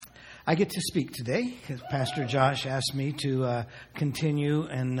I get to speak today because Pastor Josh asked me to continue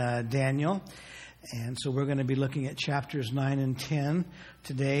in Daniel. And so we're going to be looking at chapters 9 and 10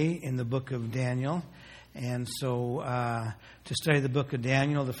 today in the book of Daniel. And so to study the book of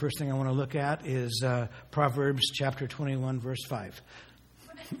Daniel, the first thing I want to look at is Proverbs chapter 21, verse 5.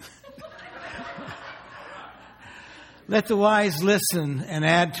 Let the wise listen and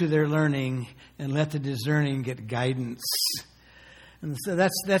add to their learning, and let the discerning get guidance. And so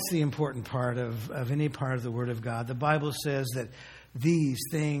that's the important part of any part of the Word of God. The Bible says that these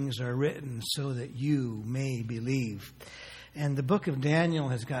things are written so that you may believe. And the book of Daniel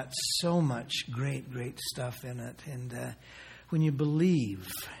has got so much great stuff in it. And when you believe,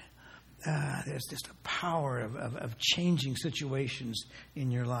 there's just a power of changing situations in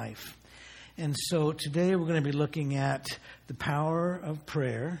your life. And so today we're going to be looking at the power of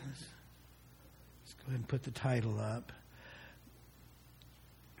prayer. Let's go ahead and put the title up.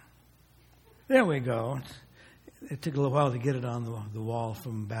 There we go. It took a little while to get it on the wall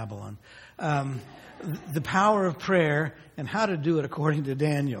from Babylon. The power of prayer and how to do it according to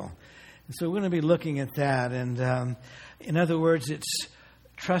Daniel. And so we're going to be looking at that. And in other words, it's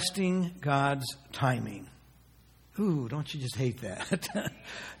trusting God's timing. Ooh, don't you just hate that?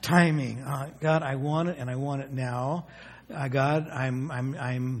 Timing. God, I want it, and I want it now. God, I'm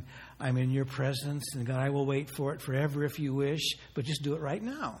in your presence, and God, I will wait for it forever if you wish, but just do it right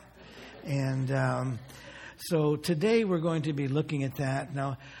now. And so today we're going to be looking at that.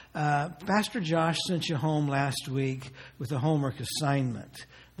 Now, Pastor Josh sent you home last week with a homework assignment.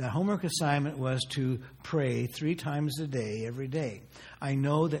 The homework assignment was to pray 3 times a day, every day. I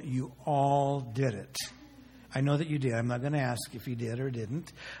know that you all did it. I know that you did. I'm not going to ask if you did or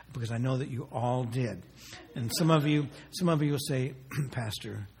didn't, because I know that you all did. And some of you will say,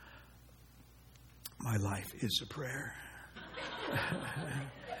 Pastor, my life is a prayer.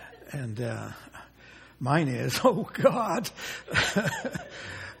 And mine is, oh God.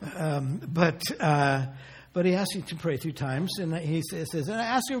 But he asked you to pray 3 times, and he says, and I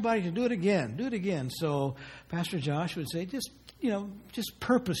ask everybody to do it again. So Pastor Josh would say, just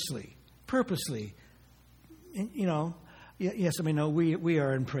purposely. Yes, I mean, no, we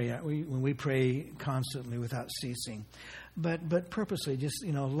are in prayer. When we pray constantly without ceasing, but purposely, just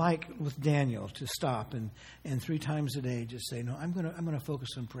like with Daniel, to stop and 3 times a day, just say, no, I'm gonna focus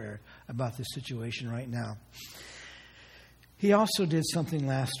on prayer about this situation right now. He also did something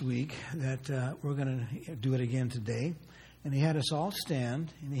last week that we're going to do it again today, and he had us all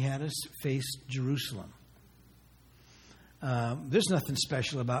stand and he had us face Jerusalem. There's nothing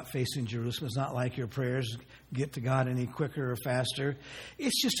special about facing Jerusalem. It's not like your prayers get to God any quicker or faster.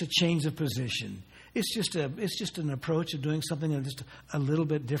 It's just a change of position. It's just an approach of doing something in just a little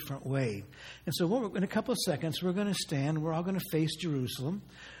bit different way. And so in a couple of seconds, we're going to stand. We're all going to face Jerusalem.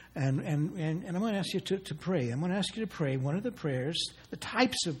 And I'm going to ask you to pray. I'm going to ask you to pray one of the prayers, the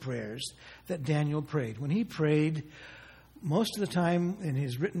types of prayers that Daniel prayed. When he prayed, most of the time in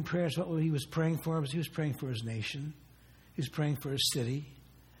his written prayers, what he was praying for was he was praying for his nation. He was praying for his city.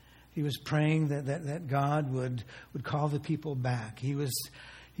 He was praying that God would call the people back. He was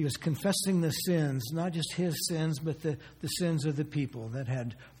confessing the sins, not just his sins, but the sins of the people that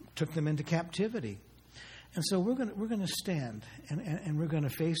had took them into captivity. And so we're going to stand and we're going to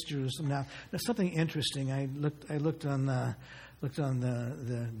face Jerusalem. Now, there's something interesting. I looked on the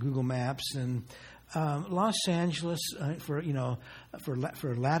Google Maps, and Los Angeles for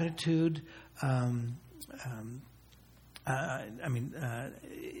latitude.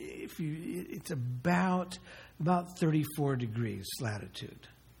 It's about 34 degrees latitude,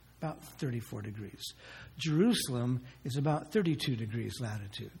 about 34 degrees. Jerusalem is about 32 degrees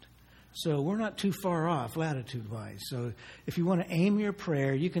latitude. So we're not too far off latitude-wise. So if you want to aim your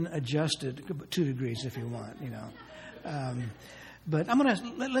prayer, you can adjust it 2 degrees if you want, But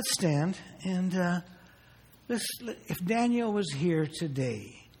let's stand, and if Daniel was here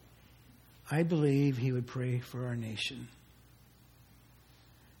today, I believe he would pray for our nation.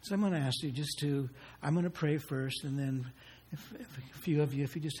 So I'm going to ask you I'm going to pray first, and then if a few of you,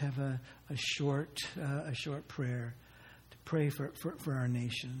 if you just have a short prayer to pray for our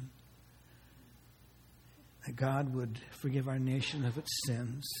nation, that God would forgive our nation of its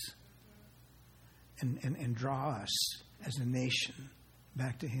sins and draw us as a nation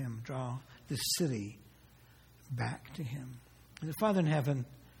back to him, draw this city back to him. And Father in heaven,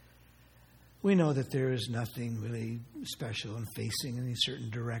 we know that there is nothing really special in facing any certain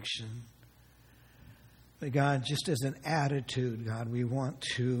direction. But God, just as an attitude, God, we want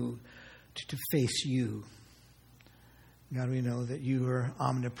to face you. God, we know that you are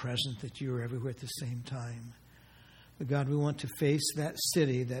omnipresent, that you are everywhere at the same time. But God, we want to face that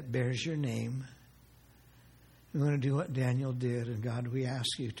city that bears your name. We want to do what Daniel did. And God, we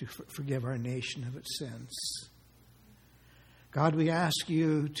ask you to forgive our nation of its sins. God, we ask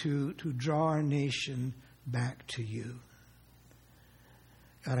you to draw our nation back to you.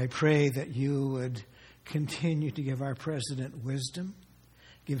 God, I pray that you would continue to give our president wisdom,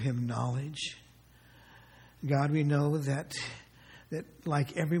 give him knowledge. God, we know that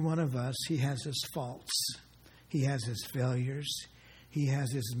like every one of us, he has his faults. He has his failures. He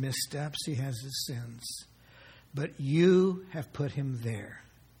has his missteps. He has his sins. But you have put him there.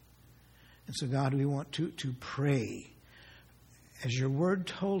 And so, God, we want to pray, as your word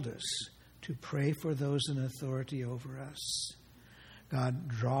told us, to pray for those in authority over us. God,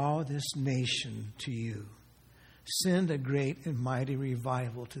 draw this nation to you. Send a great and mighty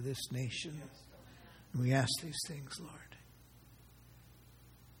revival to this nation. And we ask these things, Lord.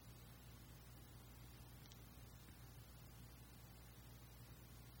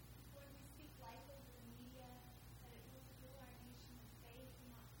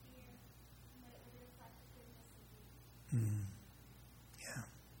 Yeah.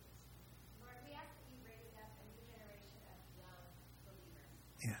 Lord, we ask that you raise up a new generation of young believers.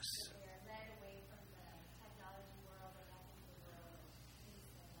 Yes. That they are led away from the technology world and back into the world of peace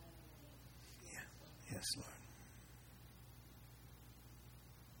and love and unity. Yeah. Yes, Lord.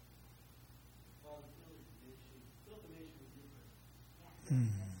 Father, fill the nation with your presence. Yeah.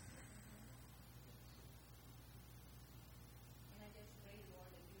 And I just pray, Lord,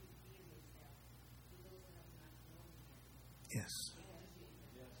 that you reveal yourself to those that have not known you. Yes.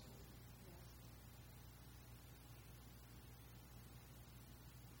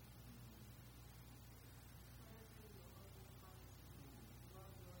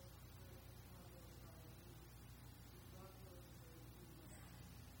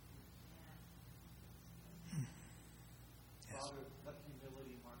 Father, let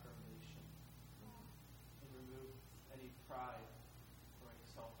humility mark our nation and remove any pride or any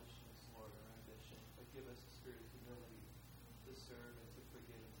selfishness, Lord, or ambition, but give us a spirit of humility to serve and to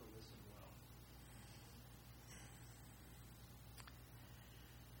forgive and to listen well.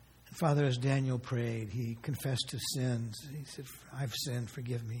 Father, as Daniel prayed, he confessed his sins. He said, I've sinned,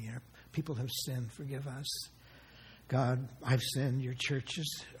 forgive me. Our people have sinned, forgive us. God, I've sinned. Your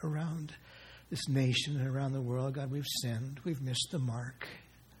churches around this nation and around the world, God, we've sinned. We've missed the mark.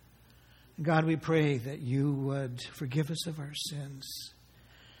 And God, we pray that you would forgive us of our sins.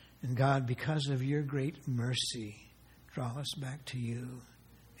 And God, because of your great mercy, draw us back to you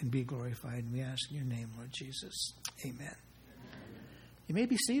and be glorified. And we ask in your name, Lord Jesus. Amen. You may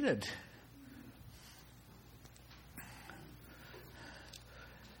be seated.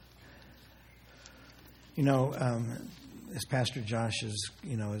 You know, as Pastor Josh is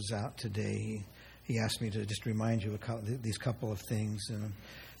out today, he asked me to just remind you of these couple of things, and it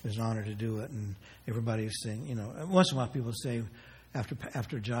was an honor to do it. And everybody was saying, once in a while people say,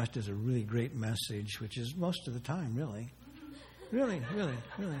 after Josh does a really great message, which is most of the time, really. Yeah.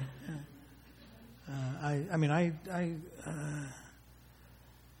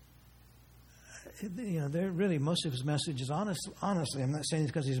 They're really, most of his messages, honestly, I'm not saying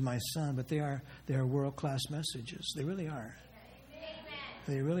it's because he's my son, but they are world-class messages. They really are. Amen.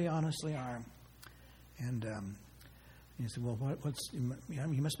 They really honestly are. And he said, well,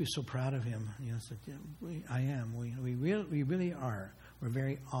 you must be so proud of him. I said, yeah, I am. We really are. We're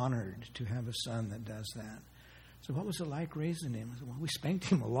very honored to have a son that does that. So what was it like raising him? I said, well, we spanked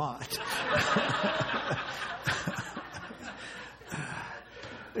him a lot.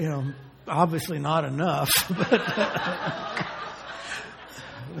 Obviously not enough.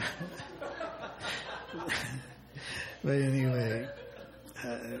 But anyway,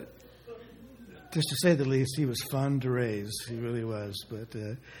 just to say the least, he was fun to raise. He really was. But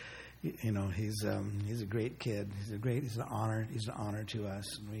he's a great kid. He's an honor to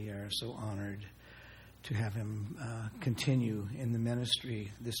us, and we are so honored to have him continue in the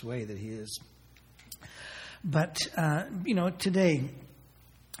ministry this way that he is. But today,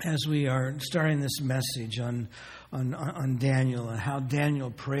 as we are starting this message on Daniel and how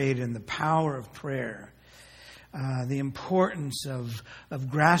Daniel prayed and the power of prayer, the importance of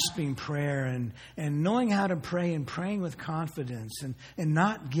grasping prayer and knowing how to pray and praying with confidence and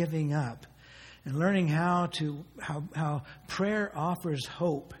not giving up, and learning how prayer offers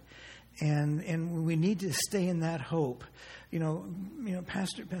hope, and we need to stay in that hope.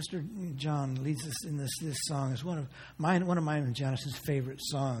 Pastor John leads us in this song. It's one of mine and Janice's favorite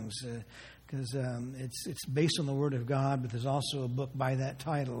songs because it's based on the Word of God, but there's also a book by that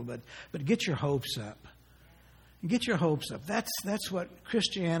title. But get your hopes up. And get your hopes up. That's what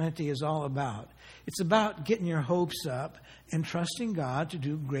Christianity is all about. It's about getting your hopes up and trusting God to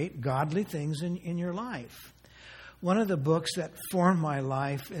do great godly things in your life. One of the books that formed my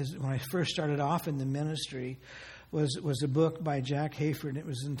life when I first started off in the ministry was a book by Jack Hayford. It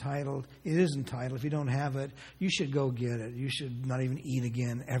is entitled, if you don't have it, you should go get it. You should not even eat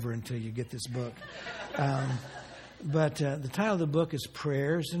again ever until you get this book. But the title of the book is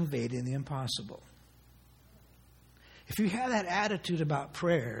Prayers Invading the Impossible. If you have that attitude about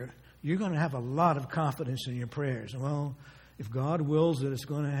prayer, you're going to have a lot of confidence in your prayers. Well, if God wills it, it's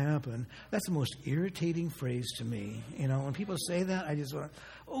going to happen. That's the most irritating phrase to me. When people say that, I just want,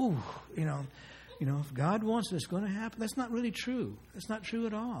 if God wants it, it's going to happen. That's not really true. That's not true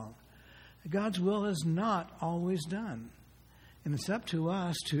at all. God's will is not always done. And it's up to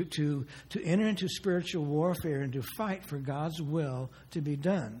us to enter into spiritual warfare and to fight for God's will to be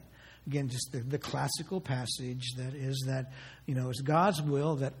done. Again, just the classical passage that is that, it's God's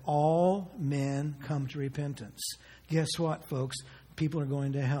will that all men come to repentance. Guess what, folks? People are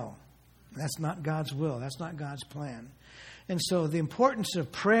going to hell. That's not God's will. That's not God's plan. And so the importance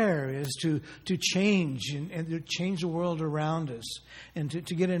of prayer is to change and to change the world around us and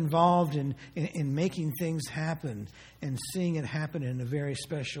to get involved in making things happen and seeing it happen in a very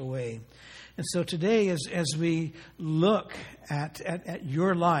special way. And so today, as we look at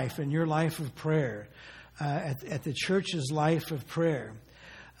your life and your life of prayer, at the church's life of prayer,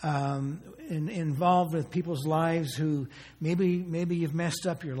 involved with people's lives who maybe you've messed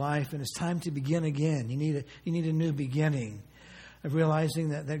up your life and it's time to begin again. You need a new beginning. Of realizing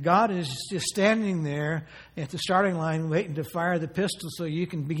that God is just standing there at the starting line waiting to fire the pistol so you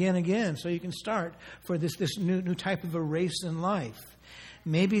can begin again, so you can start for this new type of a race in life.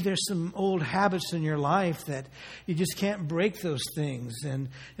 Maybe there's some old habits in your life that you just can't break those things. And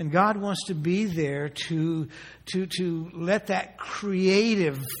God wants to be there to let that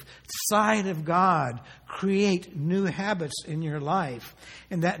creative side of God create new habits in your life.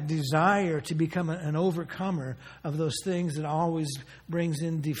 And that desire to become an overcomer of those things that always brings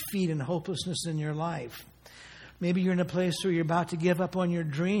in defeat and hopelessness in your life. Maybe you're in a place where you're about to give up on your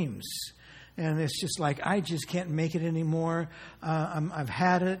dreams. And it's just like, I just can't make it anymore. I've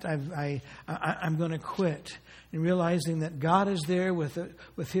had it. I'm going to quit. And realizing that God is there with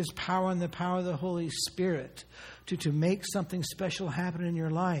His power and the power of the Holy Spirit to make something special happen in your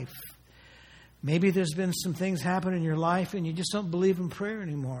life. Maybe there's been some things happen in your life and you just don't believe in prayer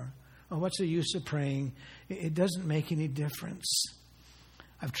anymore. Well, what's the use of praying? It doesn't make any difference.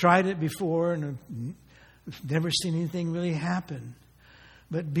 I've tried it before and I've never seen anything really happen.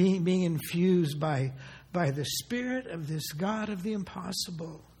 But being infused by the Spirit of this God of the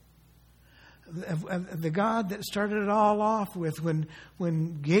impossible, of the God that started it all off with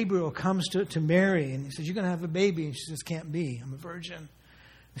when Gabriel comes to Mary and he says, "You're going to have a baby," and she says, "Can't be. I'm a virgin."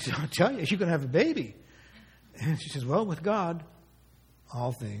 He says, "I'll tell you, you're going to have a baby." And she says, "Well, with God,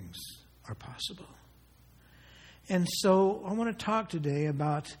 all things are possible." And so I want to talk today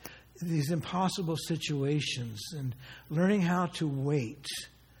about these impossible situations and learning how to wait.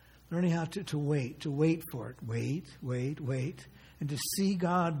 Learning how to wait for it. Wait. And to see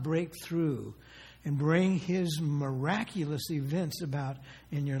God break through and bring His miraculous events about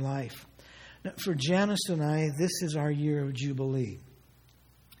in your life. Now, for Janice and I, this is our year of Jubilee.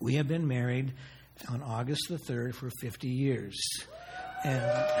 We have been married on August the 3rd for 50 years. And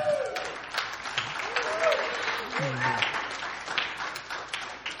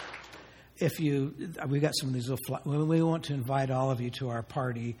we got some of these little we want to invite all of you to our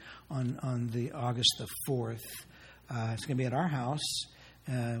party on the August the 4th. It's going to be at our house,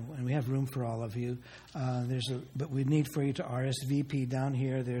 and we have room for all of you. But we need for you to RSVP down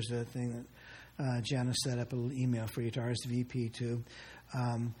here. There's a thing that Janice set up, a little email for you to RSVP to.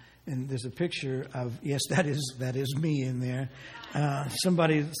 And there's a picture of, yes, that is me in there.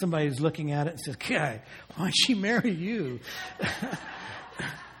 Somebody's looking at it and says, "God, why'd she marry you?"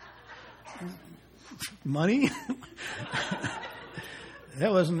 Money?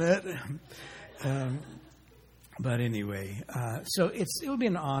 That wasn't it. But anyway, so it would be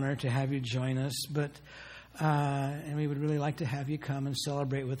an honor to have you join us. But and we would really like to have you come and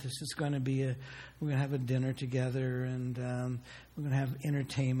celebrate with us. It's going to be we're going to have a dinner together, and we're going to have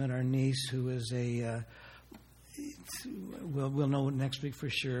entertainment. Our niece, who is we'll know next week for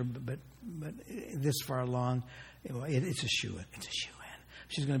sure. But this far along, it's a shoo-in. It's a shoo-in.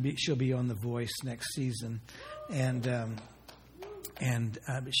 She'll be on The Voice next season, but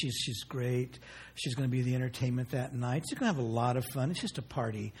she's great. She's going to be the entertainment that night. She's going to have a lot of fun. It's just a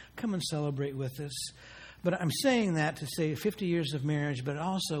party. Come and celebrate with us. But I'm saying that to say 50 years of marriage, but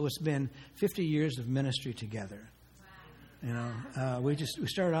also it's been 50 years of ministry together. We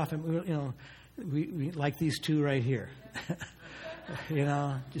started off and we like these two right here.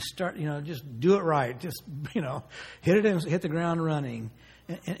 Just do it right. Just hit the ground running,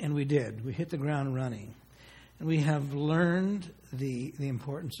 and we did. We hit the ground running, and we have learned the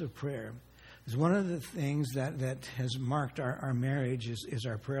importance of prayer. It's one of the things that has marked our marriage is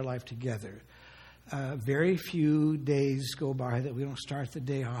our prayer life together. Very few days go by that we don't start the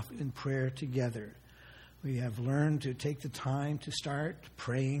day off in prayer together. We have learned to take the time to start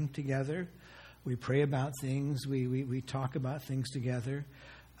praying together. We pray about things. We talk about things together.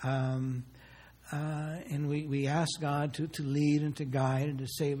 And we ask God to lead and to guide and to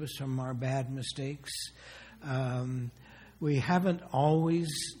save us from our bad mistakes. We haven't always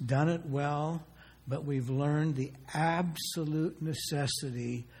done it well, but we've learned the absolute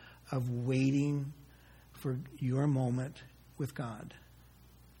necessity of waiting for your moment with God.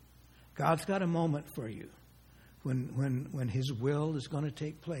 God's got a moment for you when His will is going to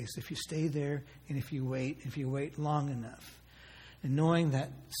take place. If you stay there and if you wait long enough. And knowing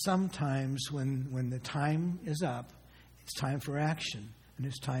that sometimes when the time is up, it's time for action and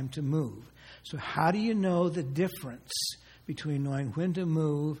it's time to move. So how do you know the difference between knowing when to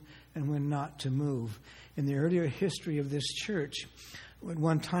move and when not to move? In the earlier history of this church, at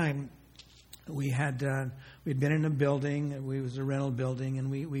one time we'd been in a building. It was a rental building,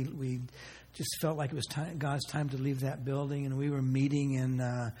 and we just felt like it was God's time to leave that building. And we were meeting in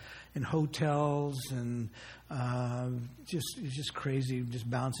hotels, and it was just crazy, just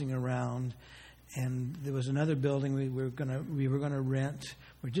bouncing around. And there was another building we were gonna rent.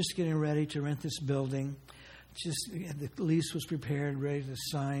 We're just getting ready to rent this building. The lease was prepared, ready to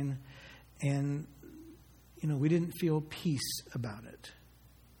sign, and we didn't feel peace about it.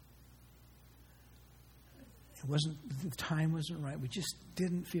 The time wasn't right. We just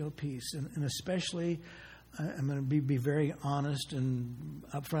didn't feel peace. And especially, I'm going to be very honest and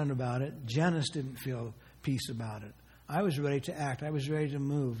upfront about it, Janice didn't feel peace about it. I was ready to act. I was ready to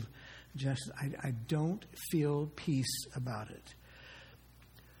move. Janice said, I don't feel peace about it.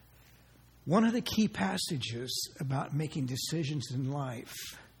 One of the key passages about making decisions in life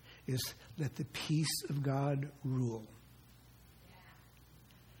is let the peace of God rule.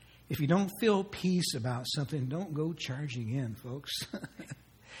 If you don't feel peace about something, don't go charging in, folks.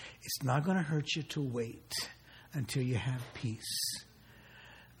 It's not going to hurt you to wait until you have peace.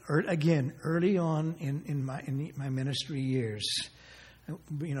 Again, early on in my ministry years,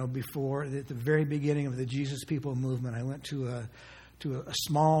 before the very beginning of the Jesus People movement, I went to a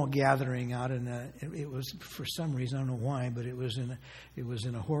small gathering out it was, for some reason, I don't know why, but it was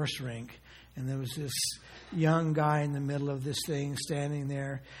in a horse rink, and there was this young guy in the middle of this thing standing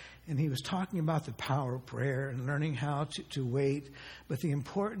there. And he was talking about the power of prayer and learning how to wait, but the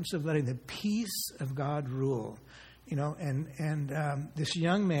importance of letting the peace of God rule. And this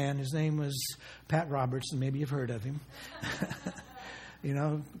young man, his name was Pat Robertson. Maybe you've heard of him.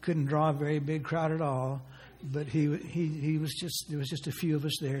 Couldn't draw a very big crowd at all, but he was just, there was just a few of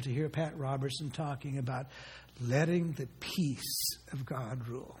us there to hear Pat Robertson talking about letting the peace of God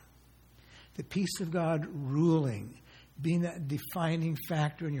rule. The peace of God ruling, being that defining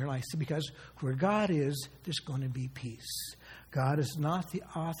factor in your life. Because where God is, there's going to be peace. God is not the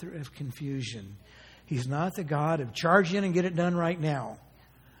author of confusion. He's not the God of charge in and get it done right now.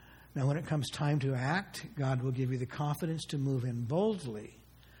 Now, when it comes time to act, God will give you the confidence to move in boldly.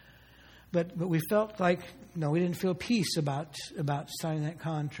 But we felt like, we didn't feel peace about signing that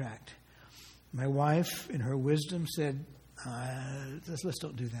contract. My wife, in her wisdom, said, let's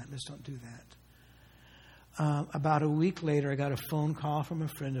don't do that. Let's don't do that. About a week later, I got a phone call from a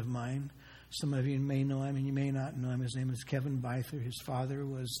friend of mine. Some of you may know him, and you may not know him. His name is Kevin Beither. His father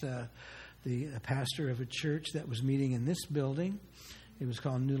was the pastor of a church that was meeting in this building. It was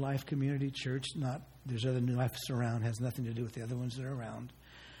called New Life Community Church. There's other New Lifes around. It has nothing to do with the other ones that are around.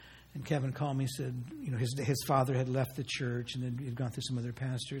 And Kevin called me and said, his father had left the church and had gone through some other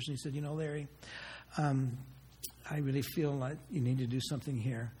pastors. And he said, Larry, I really feel like you need to do something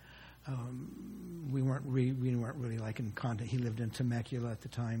here. We weren't really like in contact. He lived in Temecula at the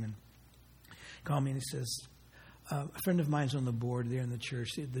time, and called me and he says, a friend of mine's on the board there in the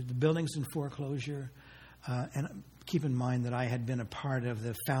church. The building's in foreclosure, and keep in mind that I had been a part of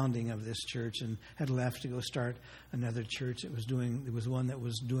the founding of this church and had left to go start another church. It was one that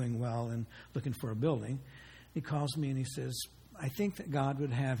was doing well and looking for a building. He calls me and he says, I think that God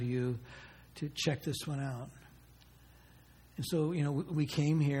would have you to check this one out. And so, we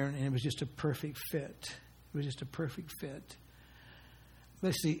came here, and it was just a perfect fit. It was just a perfect fit.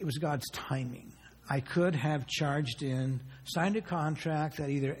 But see, it was God's timing. I could have charged in, signed a contract that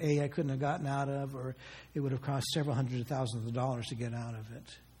either A, I couldn't have gotten out of, or it would have cost several hundreds of thousands of dollars to get out of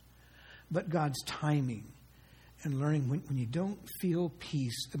it. But God's timing and learning when you don't feel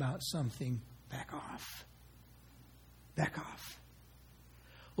peace about something, back off. Back off.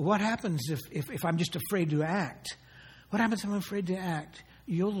 Well, what happens if I'm just afraid to act? What happens if I'm afraid to act?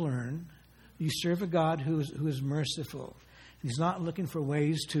 You'll learn. You serve a God who is merciful. He's not looking for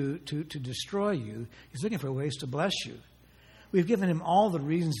ways to destroy you. He's looking for ways to bless you. We've given him all the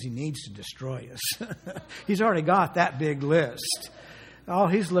reasons he needs to destroy us. He's already got that big list. All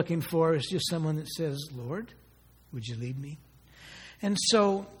he's looking for is just someone that says, Lord, would you lead me? And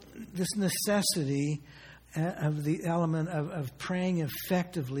so this necessity of the element of praying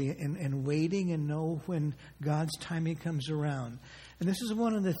effectively and waiting and know when God's timing comes around. And this is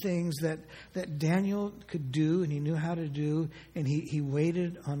one of the things that Daniel could do, and he knew how to do, and he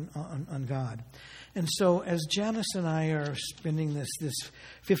waited on God. And so as Janice and I are spending this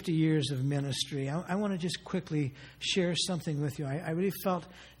 50 years of ministry, I want to just quickly share something with you. I really felt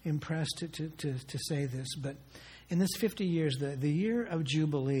impressed to say this, but in this 50 years, the year of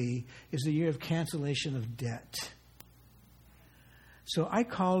Jubilee is the year of cancellation of debt. So I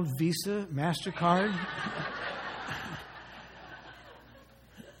called Visa, MasterCard.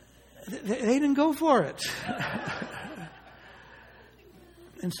 They didn't go for it.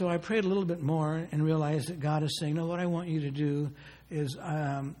 And so I prayed a little bit more and realized that God is saying, no, what I want you to do is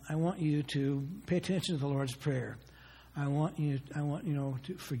I want you to pay attention to the Lord's Prayer. I want you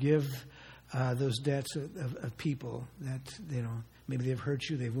to forgive those debts of people that, maybe they've hurt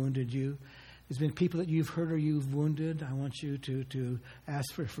you, they've wounded you. There's been people that you've hurt or you've wounded. I want you to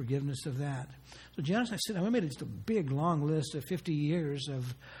ask for forgiveness of that. So Janice and I said, I made just a big, long list of 50 years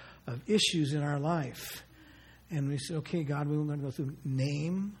of issues in our life. And we said, okay, God, we're going to go through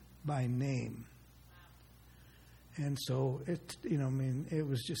name by name. And so it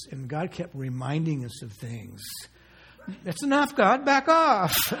was just, and God kept reminding us of things. That's enough, God, back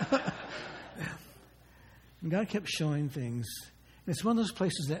off. And God kept showing things. And it's one of those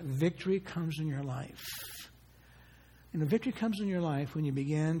places that victory comes in your life. And the victory comes in your life when you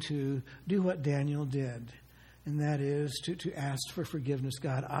begin to do what Daniel did. And that is to ask for forgiveness.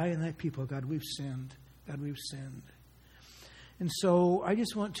 God, I and thy people, God, we've sinned. God, we've sinned. And so I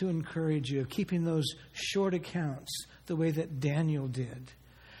just want to encourage you of keeping those short accounts the way that Daniel did.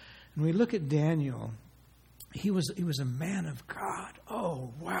 And we look at Daniel, he was a man of God.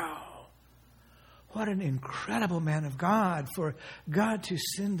 Oh, wow. What an incredible man of God for God to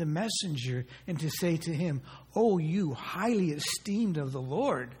send a messenger and to say to him, oh, you highly esteemed of the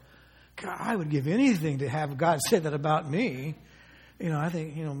Lord. God, I would give anything to have God say that about me. I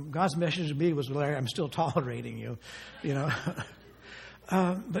think, God's message to me was, Larry, I'm still tolerating you,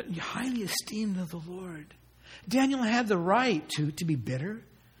 but highly esteemed of the Lord. Daniel had the right to be bitter.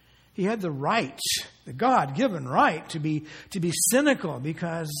 He had the right, the God-given right to be cynical,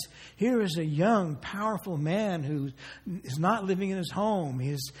 because here is a young, powerful man who is not living in his home.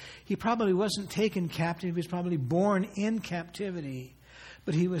 He probably wasn't taken captive. He was probably born in captivity.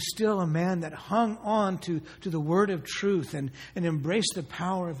 But he was still a man that hung on to the word of truth and embraced the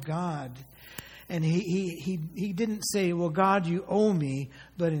power of God. And he didn't say, well, God, you owe me.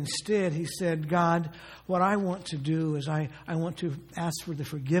 But instead, he said, God, what I want to do is I want to ask for the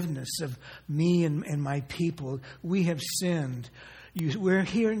forgiveness of me and my people. We have sinned. We're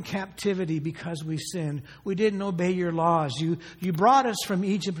here in captivity because we sinned. We didn't obey your laws. You brought us from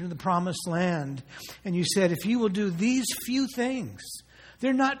Egypt into the promised land. And you said, if you will do these few things,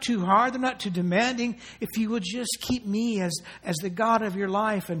 they're not too hard. They're not too demanding. If you would just keep me as the God of your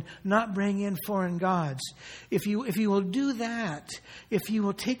life and not bring in foreign gods. If you will do that, if you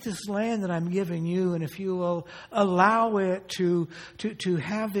will take this land that I'm giving you, and if you will allow it to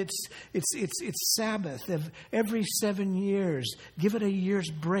have its Sabbath of every 7 years, give it a year's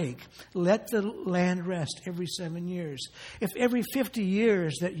break. Let the land rest every 7 years. If every 50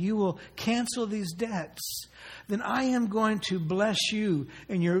 years that you will cancel these debts, then I am going to bless you,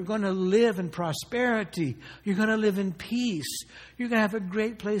 and you're going to live in prosperity. You're going to live in peace. You're going to have a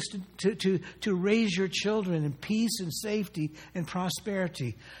great place to raise your children in peace and safety and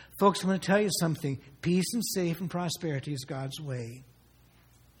prosperity. Folks, I'm going to tell you something. Peace and safe and prosperity is God's way.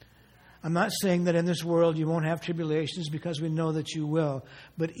 I'm not saying that in this world you won't have tribulations, because we know that you will.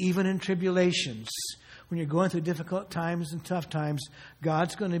 But even in tribulations, when you're going through difficult times and tough times,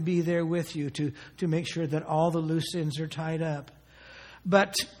 God's going to be there with you to make sure that all the loose ends are tied up.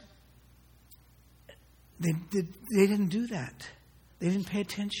 But they didn't do that. They didn't pay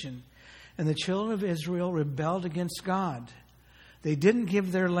attention. And the children of Israel rebelled against God. They didn't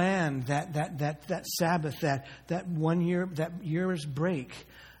give their land that Sabbath, that 1 year, that year's break.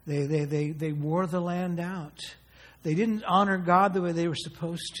 They wore the land out. They didn't honor God the way they were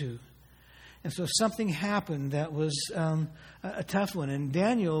supposed to. And so something happened that was a tough one. And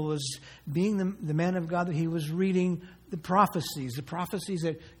Daniel was, being the man of God, that he was reading the prophecies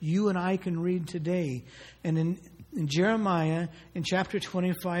that you and I can read today. And in Jeremiah, in chapter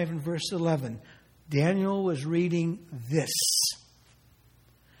 25 and verse 11, Daniel was reading this.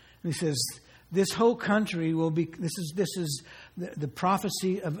 And he says, this whole country will be, this is the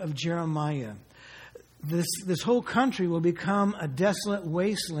prophecy of Jeremiah. This whole country will become a desolate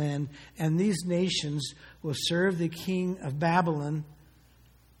wasteland, and these nations will serve the king of Babylon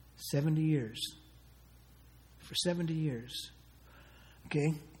 70 years. For 70 years.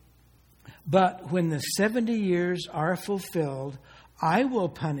 Okay? But when the 70 years are fulfilled, I will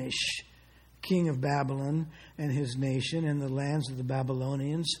punish king of Babylon and his nation and the lands of the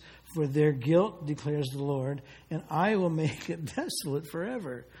Babylonians for their guilt, declares the Lord, and I will make it desolate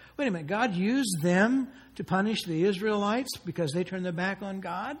forever. Wait a minute, God used them to punish the Israelites because they turned their back on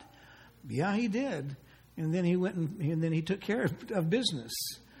God? Yeah, he did. And then he went and then he took care of business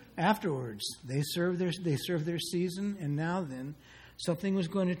afterwards. They served their season, and now then something was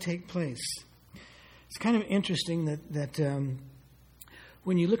going to take place. It's kind of interesting that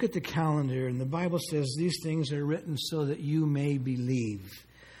when you look at the calendar, and the Bible says these things are written so that you may believe.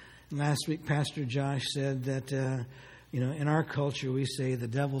 And last week, Pastor Josh said that, in our culture, we say the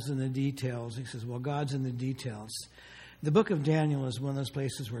devil's in the details. He says, well, God's in the details. The book of Daniel is one of those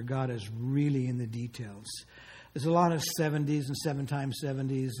places where God is really in the details. There's a lot of 70s and 7 times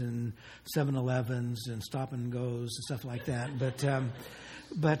 70s and 7-Elevens and stop and goes and stuff like that. But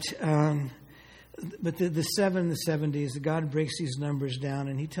the 7, the 70s, God breaks these numbers down,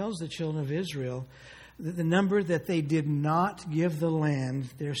 and he tells the children of Israel that the number that they did not give the land,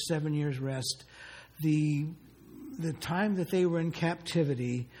 their 7 years rest, the time that they were in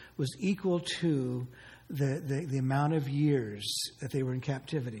captivity was equal to the amount of years that they were in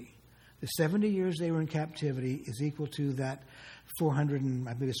captivity. The 70 years they were in captivity is equal to that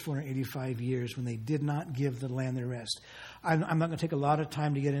 485 years when they did not give the land their rest. I'm not going to take a lot of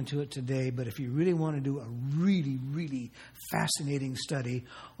time to get into it today, but if you really want to do a really, really fascinating study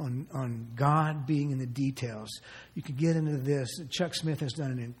on God being in the details, you could get into this. Chuck Smith has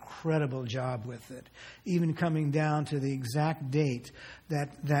done an incredible job with it, even coming down to the exact date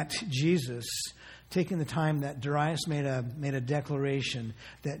that Jesus, taking the time that Darius made a declaration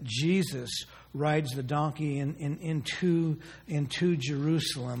that Jesus rides the donkey into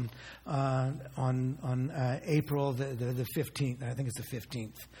Jerusalem on April the 15th. I think it's the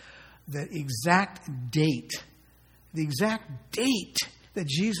 15th. The exact date that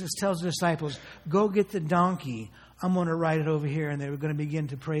Jesus tells the disciples, go get the donkey. I'm going to ride it over here, and they were going to begin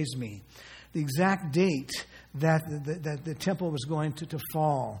to praise me. The exact date that the temple was going to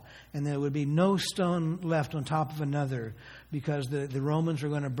fall, and there would be no stone left on top of another because the Romans were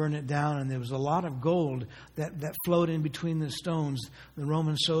going to burn it down, and there was a lot of gold that flowed in between the stones. The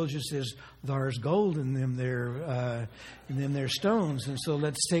Roman soldier says, there's gold in them there stones, and so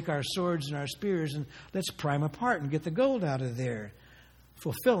let's take our swords and our spears and let's pry them apart and get the gold out of there,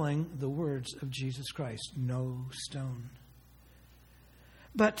 fulfilling the words of Jesus Christ, no stone.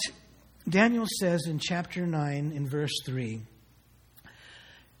 But Daniel says in chapter 9 in verse 3,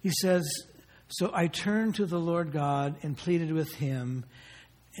 he says, so I turned to the Lord God and pleaded with him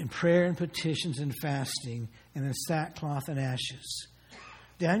in prayer and petitions and fasting and in sackcloth and ashes.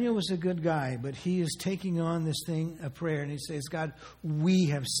 Daniel was a good guy, but he is taking on this thing of prayer, and he says, God, we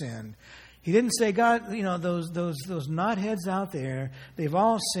have sinned. He didn't say, God, those knotheads out there, they've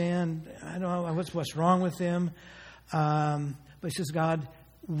all sinned. I don't know what's wrong with them. But he says, God,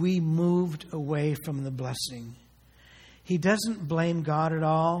 we moved away from the blessing. He doesn't blame God at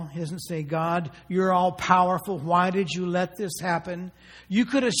all. He doesn't say, God, you're all powerful. Why did you let this happen? You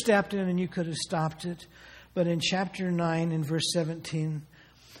could have stepped in and you could have stopped it. But in chapter 9, in verse 17,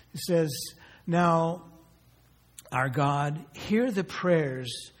 it says, now, our God, hear the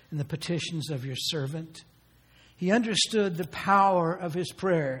prayers and the petitions of your servant. He understood the power of his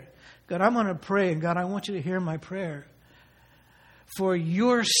prayer. God, I'm going to pray, and God, I want you to hear my prayer. For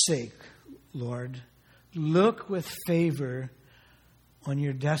your sake, Lord, look with favor on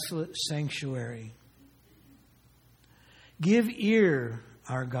your desolate sanctuary. Give ear,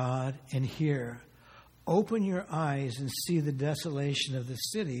 our God, and hear. Open your eyes and see the desolation of the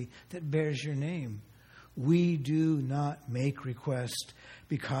city that bears your name. We do not make request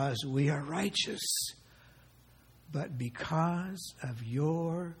because we are righteous, but because of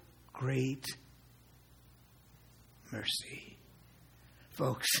your great mercy.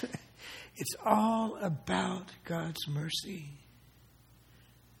 folks. It's all about God's mercy.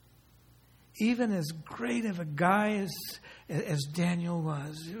 Even as great of a guy as Daniel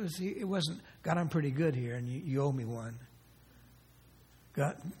was, it wasn't, God, I'm pretty good here, and you owe me one.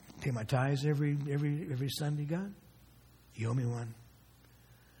 God, pay my tithes every Sunday, God. You owe me one.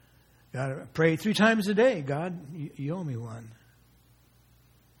 God, I pray 3 times a day. God, you owe me one.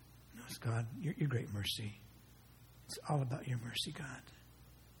 No, it's God, your great mercy. It's all about your mercy, God.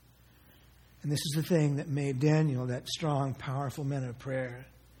 And this is the thing that made Daniel that strong, powerful man of prayer.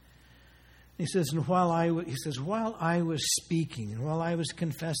 He says, and while I was speaking, and while I was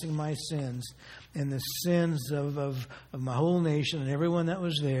confessing my sins and the sins of my whole nation and everyone that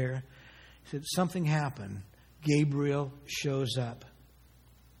was there, he said, something happened. Gabriel shows up.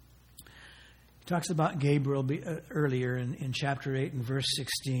 He talks about Gabriel earlier in chapter 8 and verse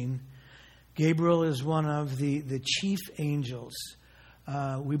 16. Gabriel is one of the chief angels.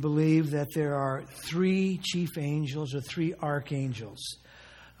 We believe that there are 3 chief angels or 3 archangels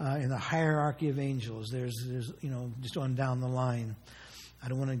in the hierarchy of angels. There's just on down the line. I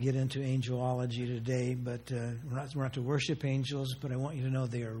don't want to get into angelology today, but we're not to worship angels, but I want you to know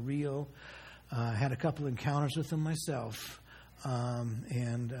they are real. I had a couple encounters with them myself,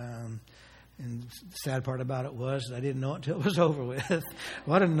 and the sad part about it was I didn't know it until it was over with.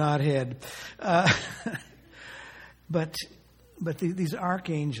 What a knothead! But these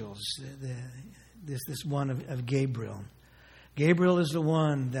archangels, this one of Gabriel. Gabriel is the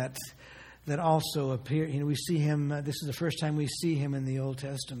one that also appeared. We see him. This is the first time we see him in the Old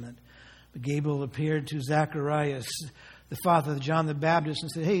Testament. But Gabriel appeared to Zacharias, the father of John the Baptist,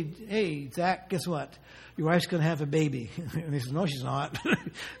 and said, "Hey, Zach, guess what? Your wife's going to have a baby." And he said, "No, she's not.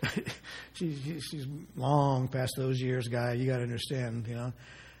 she's long past those years, guy. You got to understand, And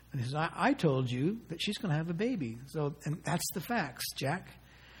he says, I told you that she's going to have a baby. So, and that's the facts, Jack.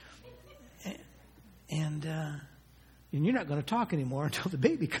 And you're not going to talk anymore until the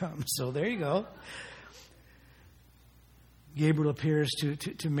baby comes. So there you go." Gabriel appears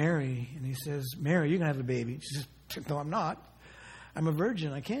to Mary, and he says, "Mary, you're going to have a baby." She says, "No, I'm not. I'm a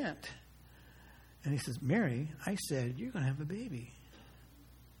virgin. I can't." And he says, "Mary, I said you're going to have a baby."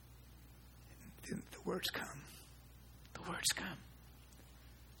 And the words come. The words come.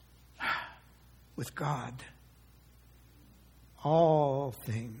 With God, all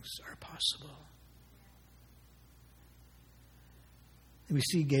things are possible. And we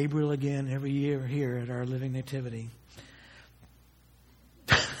see Gabriel again every year here at our Living Nativity.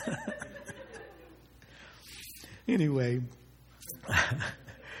 Anyway,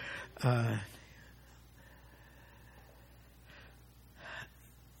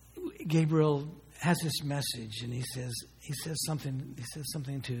 Gabriel has this message, and he says something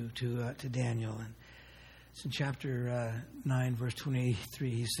to Daniel, and it's in chapter 9, verse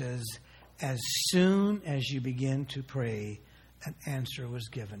 23. He says, "As soon as you begin to pray, an answer was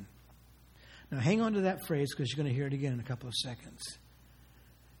given." Now, hang on to that phrase because you're going to hear it again in a couple of seconds.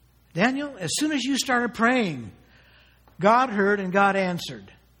 Daniel, as soon as you started praying, God heard and God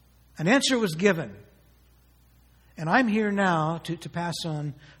answered. An answer was given. And I'm here now to pass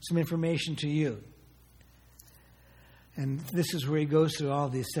on some information to you. And this is where he goes through all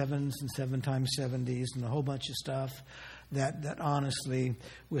these 7s and 7 times 70s and a whole bunch of stuff that honestly,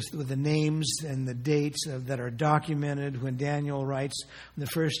 with the names and the dates that are documented when Daniel writes in the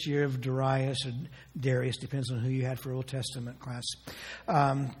first year of Darius or Darius, depends on who you had for Old Testament class.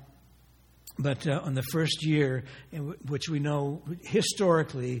 But on the first year, which we know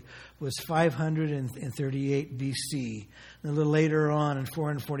historically was 538 BC. And a little later on, in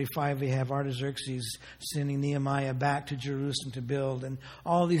 445, we have Artaxerxes sending Nehemiah back to Jerusalem to build. And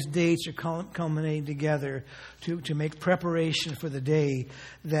all these dates are culminating together to make preparation for the day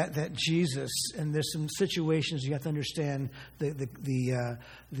that Jesus, and there's some situations you have to understand,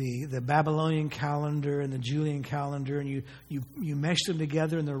 the Babylonian calendar and the Julian calendar, and you mesh them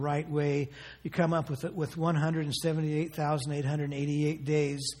together in the right way. You come up with 178,888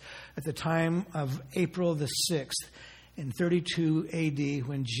 days at the time of April the 6th in 32 AD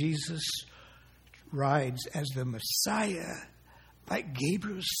when Jesus rides as the Messiah, like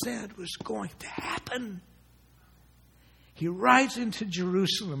Gabriel said was going to happen. He rides into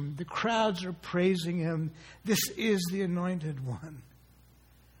Jerusalem. The crowds are praising him. This is the anointed one.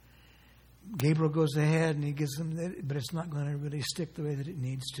 Gabriel goes ahead and he gives them that, but it's not going to really stick the way that it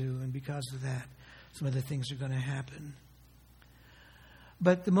needs to. And because of that, some other things are going to happen.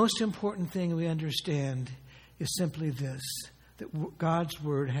 But the most important thing we understand is simply this, that God's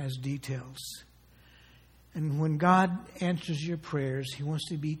word has details. And when God answers your prayers, he wants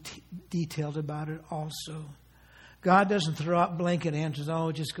to be detailed about it also. God doesn't throw out blanket answers.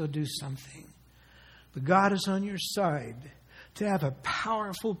 Oh, just go do something. But God is on your side. To have a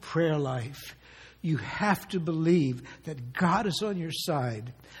powerful prayer life, you have to believe that God is on your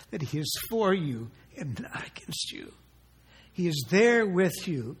side, that He is for you and not against you. He is there with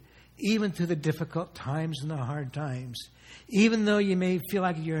you, even through the difficult times and the hard times. Even though you may feel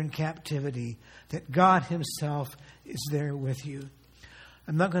like you're in captivity, that God Himself is there with you.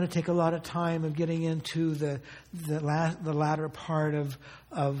 I'm not going to take a lot of time of getting into the latter part of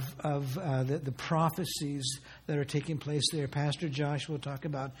the prophecies that are taking place there. Pastor Josh will talk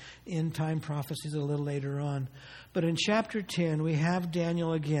about end time prophecies a little later on. But in chapter 10, we have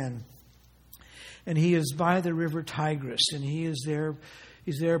Daniel again. And he is by the river Tigris, and he is there.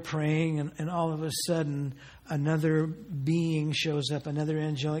 He's there praying, and all of a sudden, another being shows up. Another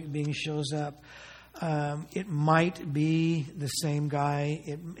angelic being shows up. It might be the same guy.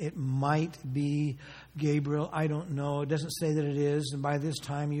 It might be Gabriel. I don't know. It doesn't say that it is. And by this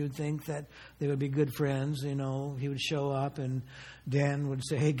time, you would think that they would be good friends. You know, he would show up, and Dan would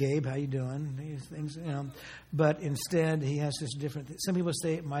say, "Hey, Gabe, how you doing?" These things, you know. But instead, he has this different thing. Some people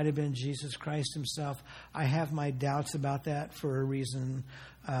say it might have been Jesus Christ Himself. I have my doubts about that for a reason.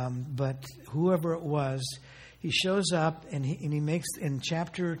 But whoever it was, he shows up, and he makes in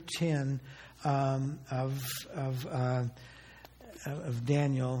chapter 10. Of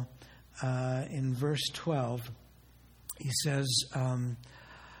Daniel, in verse 12, he says, "From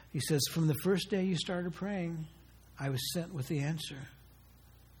the first day you started praying, I was sent with the answer."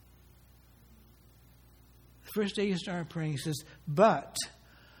 The first day you started praying, he says, "But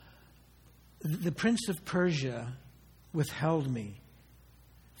the prince of Persia withheld me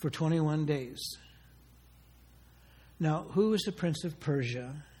for 21 days." Now, who is the prince of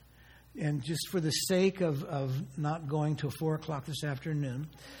Persia? And just for the sake of not going till 4 o'clock this afternoon,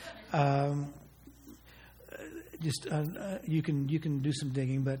 you can do some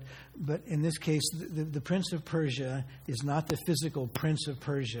digging. But in this case, the Prince of Persia is not the physical Prince of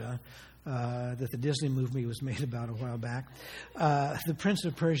Persia that the Disney movie was made about a while back. The Prince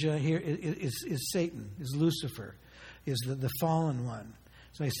of Persia here is Satan, is Lucifer, is the fallen one.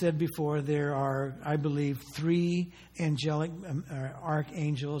 So I said before, there are, I believe, 3 angelic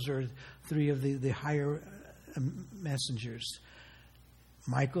archangels, or 3 of the higher messengers.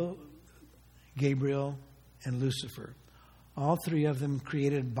 Michael, Gabriel, and Lucifer. All 3 of them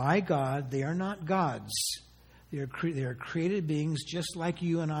created by God. They are not gods. They are created beings just like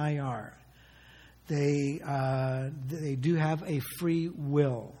you and I are. They do have a free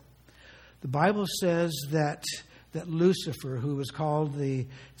will. The Bible says that Lucifer, who was called the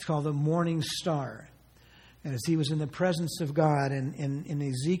morning star, and as he was in the presence of God, and in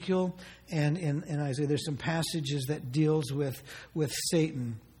Ezekiel and in Isaiah, there's some passages that deals with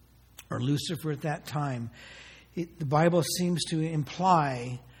Satan or Lucifer at that time. The Bible seems to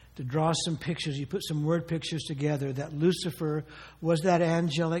imply, to draw some pictures, you put some word pictures together, that Lucifer was that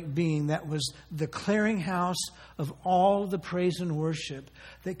angelic being that was the clearinghouse of all the praise and worship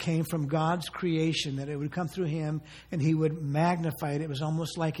that came from God's creation, that it would come through him and he would magnify it. It was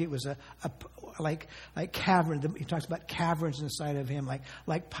almost like it was like cavern. He talks about caverns inside of him,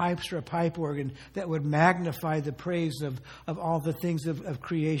 like pipes or a pipe organ that would magnify the praise of all the things of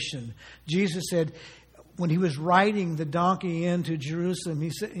creation. Jesus said, when he was riding the donkey into Jerusalem, he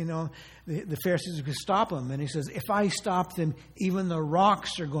said, the Pharisees could stop him. And he says, if I stop them, even the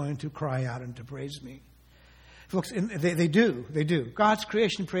rocks are going to cry out and to praise me. Folks, they do. God's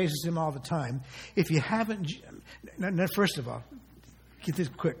creation praises him all the time. If you haven't, first of all, get this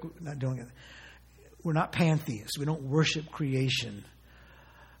quick, we're not doing it. We're not pantheists. We don't worship creation.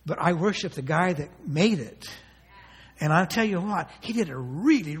 But I worship the guy that made it. And I'll tell you what, he did a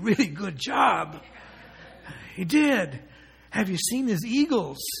really, really good job. He did. Have you seen his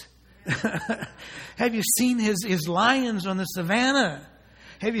eagles? Have you seen his lions on the savannah?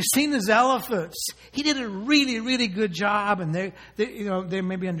 Have you seen his elephants? He did a really, really good job. And they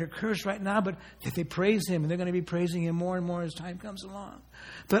may be under curse right now, but if they praise him, and they're going to be praising him more and more as time comes along.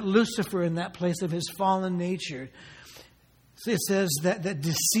 But Lucifer, in that place of his fallen nature, it says that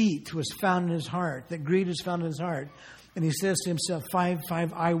deceit was found in his heart, that greed was found in his heart. And he says to himself, five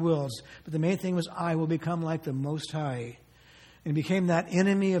I wills. But the main thing was, I will become like the Most High. And he became that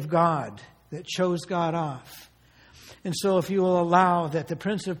enemy of God that chose God off. And so if you will allow that the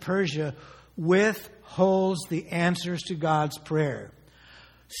Prince of Persia withholds the answers to God's prayer,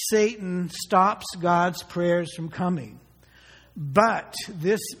 Satan stops God's prayers from coming. But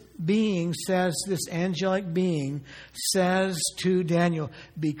this angelic being says to Daniel,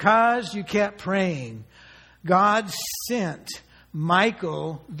 because you kept praying, God sent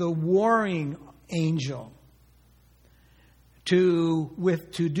Michael, the warring angel.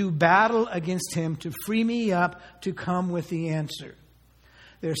 to do battle against him, to free me up, to come with the answer.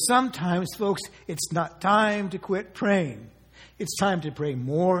 There's sometimes, folks, it's not time to quit praying. It's time to pray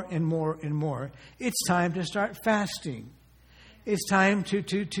more and more and more. It's time to start fasting. It's time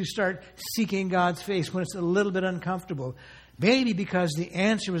to start seeking God's face when it's a little bit uncomfortable. Maybe because the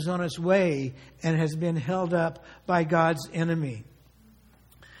answer is on its way and has been held up by God's enemy.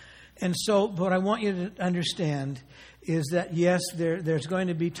 And so what I want you to understand is that, yes, there's going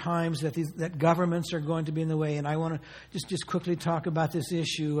to be times that governments are going to be in the way. And I want to just quickly talk about this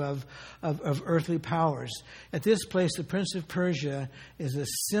issue of earthly powers. At this place, the Prince of Persia is a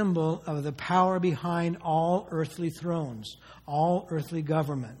symbol of the power behind all earthly thrones, all earthly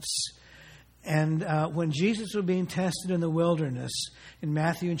governments. And when Jesus was being tested in the wilderness, in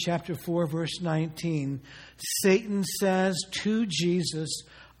Matthew in chapter 4, verse 19, Satan says to Jesus,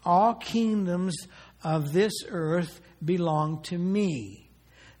 "All kingdoms of this earth belong to me.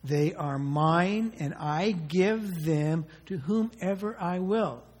 They are mine, and I give them to whomever I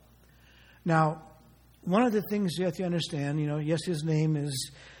will." Now, one of the things you have to understand, yes, his name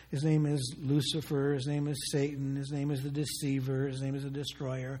is Lucifer, his name is Satan, his name is the deceiver, his name is the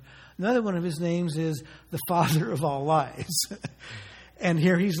destroyer. Another one of his names is the father of all lies. And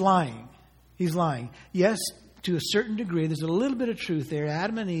here he's lying. He's lying. Yes, to a certain degree, there's a little bit of truth there.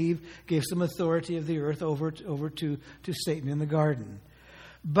 Adam and Eve gave some authority of the earth over to Satan in the garden.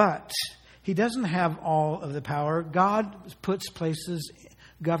 But he doesn't have all of the power. God puts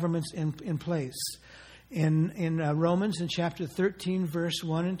governments in place. In Romans, in chapter 13, verse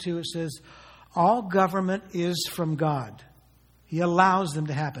 1 and 2, it says, all government is from God. He allows them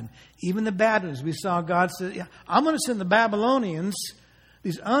to happen. Even the bad ones. We saw God say, I'm going to send the Babylonians,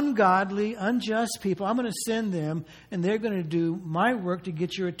 these ungodly, unjust people, I'm going to send them, and they're going to do my work to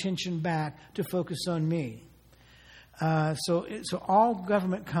get your attention back to focus on me. So all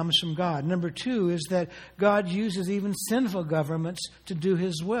government comes from God. Number two is that God uses even sinful governments to do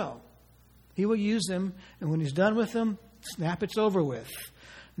His will. He will use them, and when He's done with them, snap, it's over with.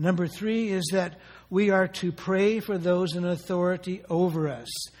 Number three is that we are to pray for those in authority over us.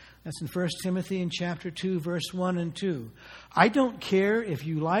 That's in 1 Timothy in chapter 2, verse 1 and 2. I don't care if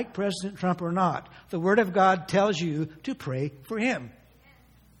you like President Trump or not. The Word of God tells you to pray for him.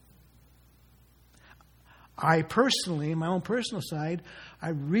 I personally, in my own personal side, I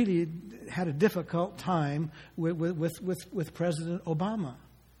really had a difficult time with President Obama.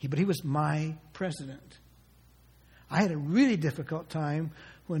 But he was my president. I had a really difficult time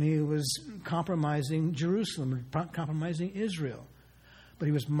when he was compromising Jerusalem, compromising Israel. But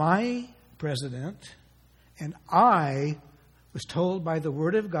he was my president, and I was told by the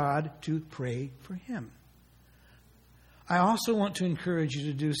Word of God to pray for him. I also want to encourage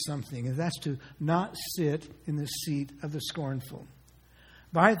you to do something, and that's to not sit in the seat of the scornful.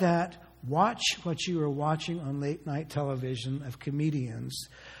 By that, watch what you are watching on late night television of comedians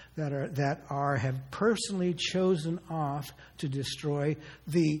that have personally chosen off to destroy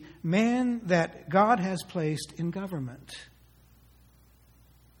the man that God has placed in government.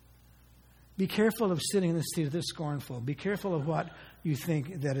 Be careful of sitting in the seat of the scornful. Be careful of what you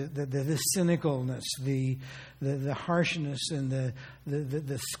think, that the cynicalness, the harshness, and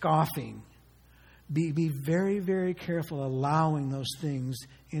the scoffing. Be very, very careful allowing those things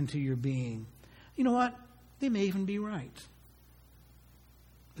into your being. You know what? They may even be right.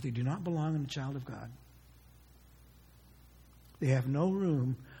 But they do not belong in the child of God. They have no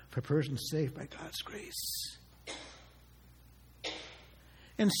room for a person saved by God's grace.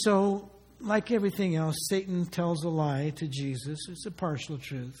 And so, like everything else, Satan tells a lie to Jesus. It's a partial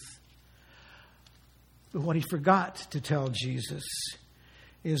truth. But what he forgot to tell Jesus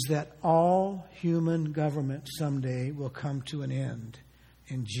is that all human government someday will come to an end,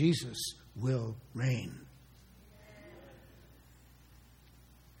 and Jesus will reign.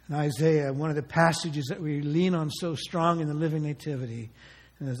 In Isaiah, one of the passages that we lean on so strong in the Living Nativity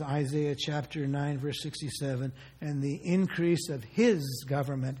is Isaiah chapter 9, verse 67, and the increase of His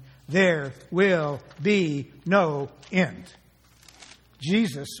government, there will be no end.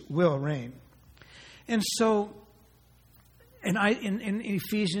 Jesus will reign. And so, in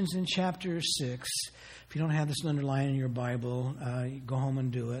Ephesians in chapter 6, if you don't have this underlined in your Bible, go home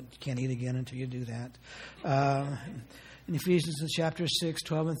and do it. You can't eat again until you do that. In Ephesians in chapter 6,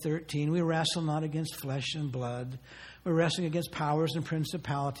 12 and 13, we wrestle not against flesh and blood. We're wrestling against powers and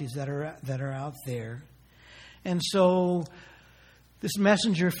principalities that are out there. And so this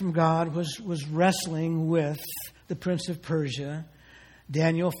messenger from God was wrestling with the Prince of Persia.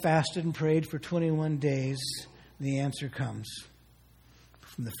 Daniel fasted and prayed for 21 days. The answer comes.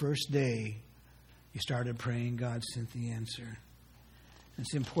 From the first day You started praying, God sent the answer.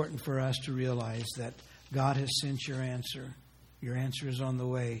 It's important for us to realize that God has sent your answer. Your answer is on the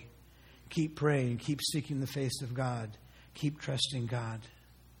way. Keep praying. Keep seeking the face of God. Keep trusting God.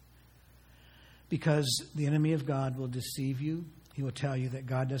 Because the enemy of God will deceive you. He will tell you that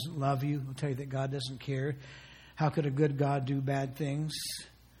God doesn't love you. He'll tell you that God doesn't care. How could a good God do bad things?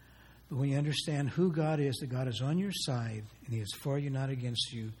 But when you understand who God is, that God is on your side, and He is for you, not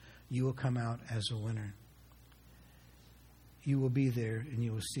against you, you will come out as a winner. You will be there, and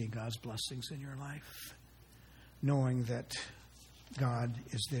you will see God's blessings in your life, knowing that God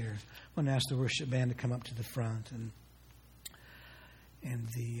is there. I want to ask the worship band to come up to the front, and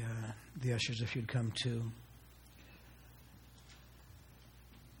the ushers, if you'd come too.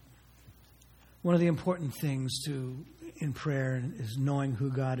 One of the important things in prayer is knowing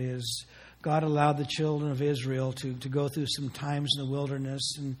who God is. God allowed the children of Israel to go through some times in the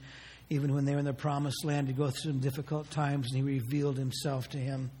wilderness, and even when they were in the promised land, to go through some difficult times, and He revealed Himself to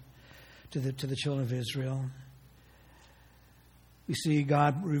the children of Israel. We see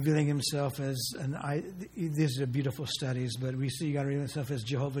God revealing Himself as, these are beautiful studies, but we see God revealing Himself as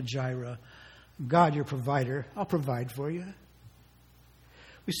Jehovah Jireh. God, your provider. I'll provide for you.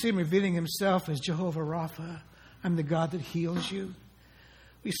 We see Him revealing Himself as Jehovah Rapha. I'm the God that heals you.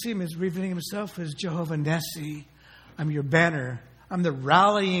 We see Him as revealing Himself as Jehovah Nessi. I'm your banner. I'm the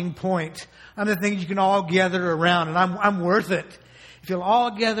rallying point. I'm the thing you can all gather around, and I'm worth it. If you'll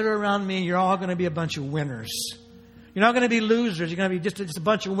all gather around me, you're all going to be a bunch of winners. You're not going to be losers. You're going to be just a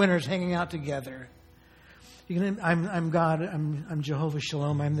bunch of winners hanging out together. I'm God. I'm Jehovah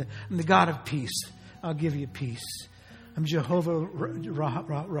Shalom. I'm the God of peace. I'll give you peace. I'm Jehovah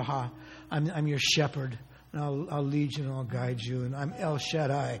Raha. I'm your shepherd. And I'll lead you and I'll guide you. And I'm El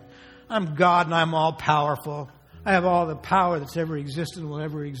Shaddai. I'm God and I'm all powerful. I have all the power that's ever existed and will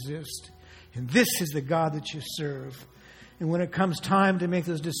ever exist. And this is the God that you serve. And when it comes time to make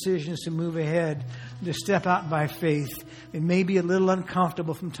those decisions to move ahead, to step out by faith, it may be a little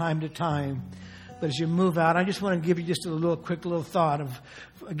uncomfortable from time to time. But as you move out, I just want to give you just a quick little thought of,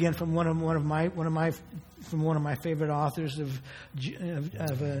 again, from one of my favorite authors of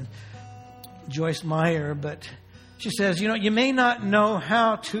Joyce Meyer. But she says, you may not know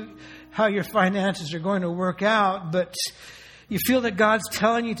how your finances are going to work out, but you feel that God's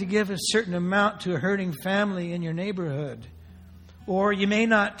telling you to give a certain amount to a hurting family in your neighborhood. Or you may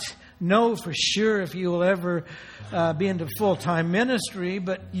not know for sure if you will ever be into full-time ministry,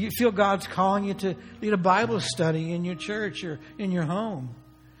 but you feel God's calling you to lead a Bible study in your church or in your home.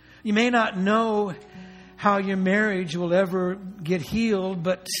 You may not know how your marriage will ever get healed,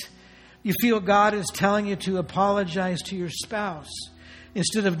 but you feel God is telling you to apologize to your spouse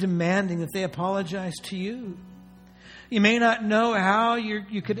instead of demanding that they apologize to you. You may not know how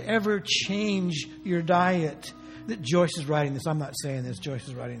you could ever change your diet. Joyce is writing this. I'm not saying this. Joyce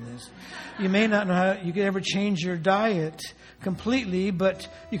is writing this. You may not know how you could ever change your diet completely, but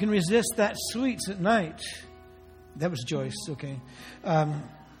you can resist that sweets at night. That was Joyce. Okay.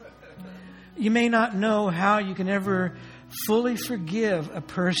 You may not know how you can ever fully forgive a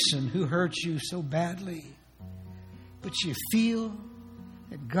person who hurt you so badly, but you feel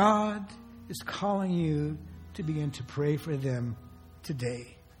that God is calling you to begin to pray for them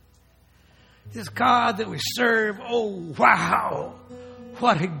today. This God that we serve, oh wow,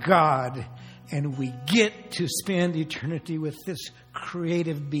 what a God. And we get to spend eternity with this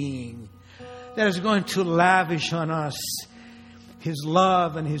creative being that is going to lavish on us His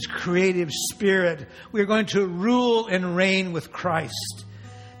love and His creative spirit. We are going to rule and reign with Christ,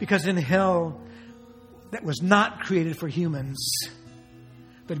 because in hell, that was not created for humans.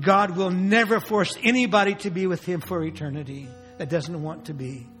 But God will never force anybody to be with Him for eternity that doesn't want to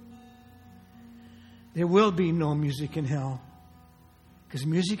be. There will be no music in hell, because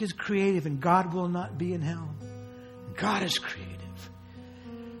music is creative and God will not be in hell. God is creative.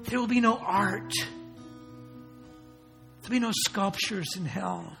 There will be no art. There will be no sculptures in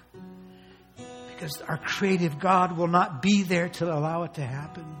hell, because our creative God will not be there to allow it to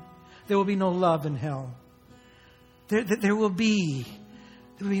happen. There will be no love in hell. There will be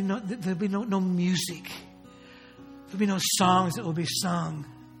no music. There will be no songs that will be sung.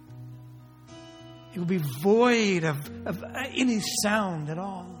 It will be void of any sound at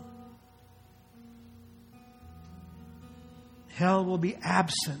all. Hell will be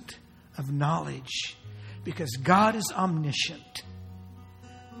absent of knowledge, because God is omniscient.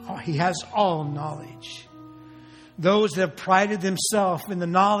 He has all knowledge. Those that have prided themselves in the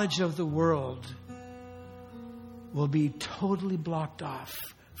knowledge of the world will be totally blocked off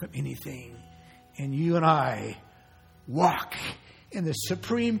from anything. And you and I walk in the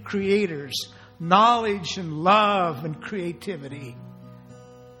supreme Creator's knowledge and love and creativity.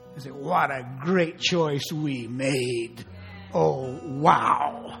 I say, what a great choice we made. Oh,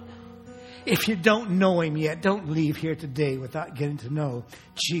 wow. If you don't know Him yet, don't leave here today without getting to know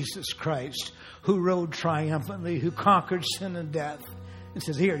Jesus Christ, who rode triumphantly, who conquered sin and death, and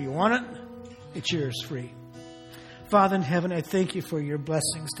says, here, you want it? It's yours free. Father in heaven, I thank you for your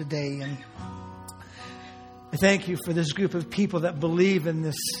blessings today. And I thank you for this group of people that believe in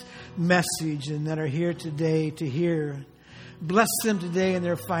this message and that are here today to hear. Bless them today in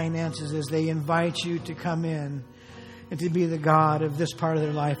their finances as they invite you to come in and to be the God of this part of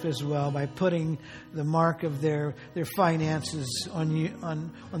their life as well, by putting the mark of their finances on you,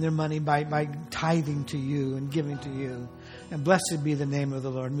 on their money, by tithing to you and giving to you. And blessed be the name of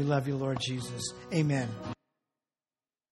the Lord. And we love you, Lord Jesus. Amen.